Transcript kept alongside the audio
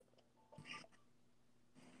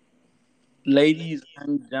Ladies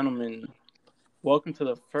and gentlemen, welcome to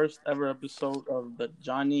the first ever episode of the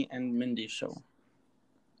Johnny and Mindy Show.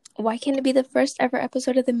 Why can't it be the first ever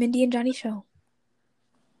episode of the Mindy and Johnny Show?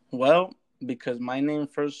 Well, because my name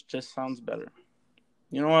first just sounds better.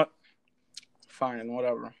 You know what? Fine,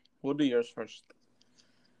 whatever. We'll do yours first.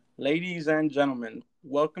 Ladies and gentlemen,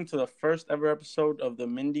 welcome to the first ever episode of the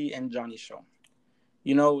Mindy and Johnny Show.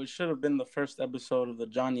 You know, it should have been the first episode of the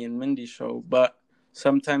Johnny and Mindy Show, but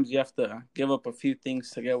sometimes you have to give up a few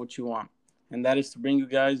things to get what you want. And that is to bring you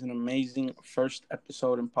guys an amazing first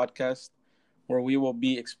episode and podcast where we will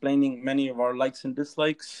be explaining many of our likes and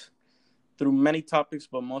dislikes through many topics,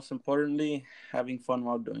 but most importantly, having fun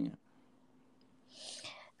while doing it.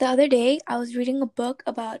 The other day, I was reading a book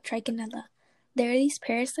about trichinella. There are these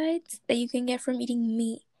parasites that you can get from eating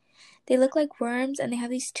meat. They look like worms and they have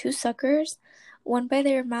these two suckers, one by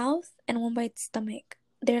their mouth and one by its stomach.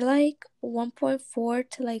 They're like 1.4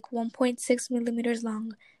 to like 1.6 millimeters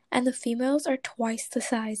long, and the females are twice the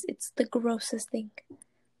size. It's the grossest thing.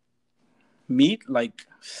 Meat, like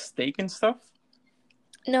steak and stuff?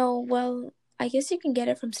 No, well, I guess you can get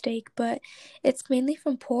it from steak, but it's mainly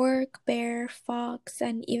from pork, bear, fox,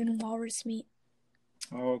 and even walrus meat.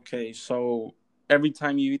 Okay, so every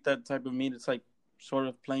time you eat that type of meat, it's like sort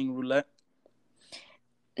of playing roulette?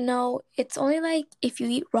 No, it's only like if you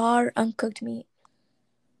eat raw or uncooked meat.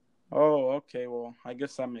 Oh, okay, well, I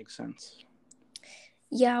guess that makes sense.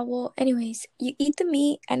 Yeah, well, anyways, you eat the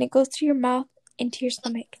meat and it goes through your mouth into your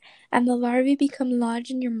stomach, and the larvae become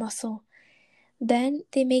lodged in your muscle. Then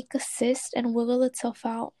they make a cyst and wiggle itself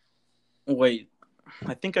out. Wait,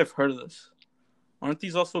 I think I've heard of this. Aren't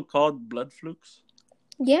these also called blood flukes?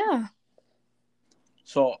 Yeah,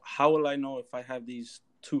 So how will I know if I have these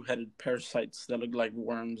two-headed parasites that look like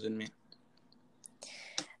worms in me?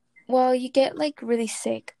 well, you get like really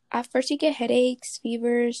sick. At first, you get headaches,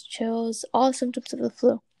 fevers, chills, all symptoms of the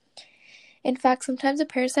flu. In fact, sometimes the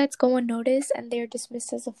parasites go unnoticed and they're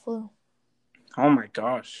dismissed as a flu. Oh my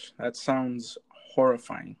gosh, that sounds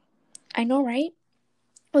horrifying. I know, right?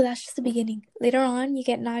 Well, that's just the beginning. Later on, you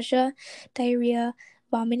get nausea, diarrhea,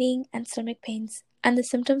 vomiting, and stomach pains. And the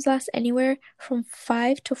symptoms last anywhere from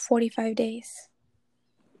 5 to 45 days.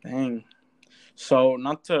 Dang. So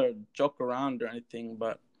not to joke around or anything,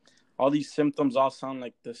 but all these symptoms all sound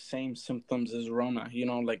like the same symptoms as Rona,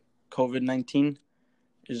 like COVID-19.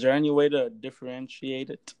 Is there any way to differentiate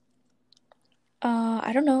it?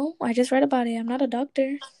 I don't know. I just read about it. I'm not a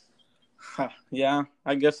doctor. Yeah,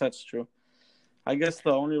 I guess that's true. I guess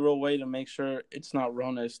the only real way to make sure it's not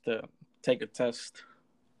Rona is to take a test.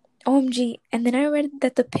 OMG. And then I read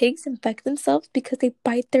that the pigs infect themselves because they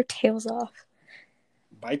bite their tails off.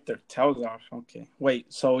 Bite their tails off. Okay.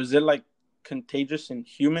 Wait, so is it like contagious in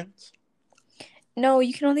humans? No,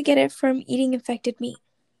 you can only get it from eating infected meat.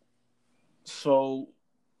 So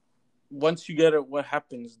once you get it, what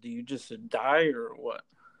happens? Do you just die or what?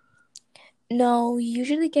 No, you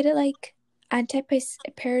usually get it like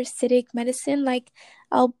anti-parasitic medicine like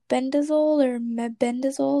albendazole or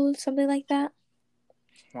mebendazole, something like that.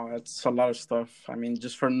 Well, that's a lot of stuff. I mean,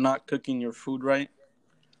 just for not cooking your food right.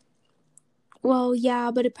 Well,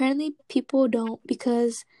 yeah, but apparently people don't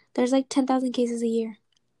because there's like 10,000 cases a year.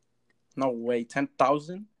 No way,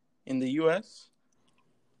 10,000 in the U.S.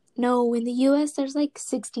 No, in the US there's like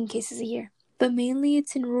 16 cases a year, but mainly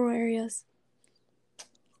it's in rural areas.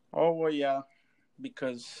 Oh well, yeah,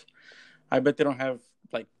 because I bet they don't have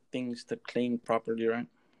like things to clean properly, right?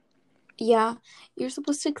 Yeah, you're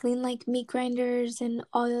supposed to clean like meat grinders and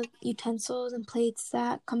all the utensils and plates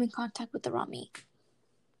that come in contact with the raw meat.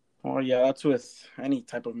 Oh yeah, that's with any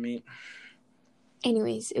type of meat.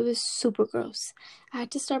 Anyways, it was super gross. I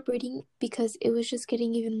had to stop reading because it was just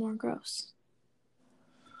getting even more gross.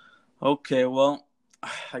 Okay, well,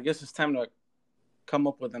 I guess it's time to come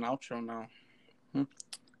up with an outro now.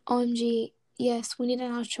 OMG, yes, we need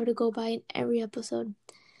an outro to go by in every episode.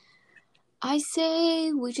 I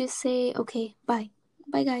say we just say okay, bye.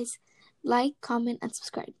 Bye guys. Like, comment, and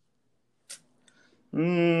subscribe.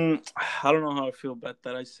 I don't know how I feel about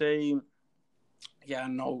that. I say, yeah,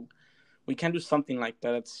 no, we can't do something like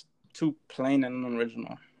that. It's too plain and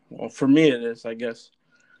unoriginal. Well, for me, it is, I guess.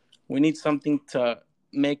 We need something to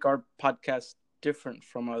make our podcast different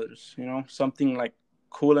from others, something like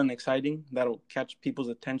cool and exciting that'll catch people's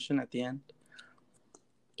attention at the end.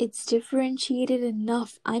 It's differentiated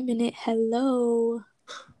enough. I'm in it. Hello.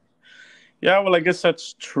 Yeah, well, I guess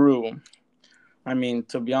that's true. I mean,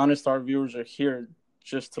 to be honest, our viewers are here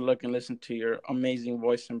just to look and listen to your amazing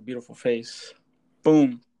voice and beautiful face.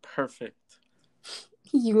 Boom. Perfect.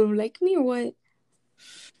 You like me or what?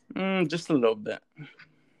 Just a little bit.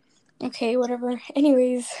 Okay, whatever.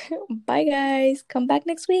 Anyways, bye guys. Come back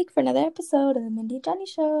next week for another episode of the Mindy and Johnny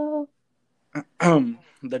Show.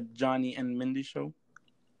 The Johnny and Mindy Show.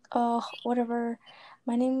 Whatever.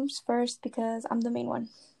 My name's first because I'm the main one.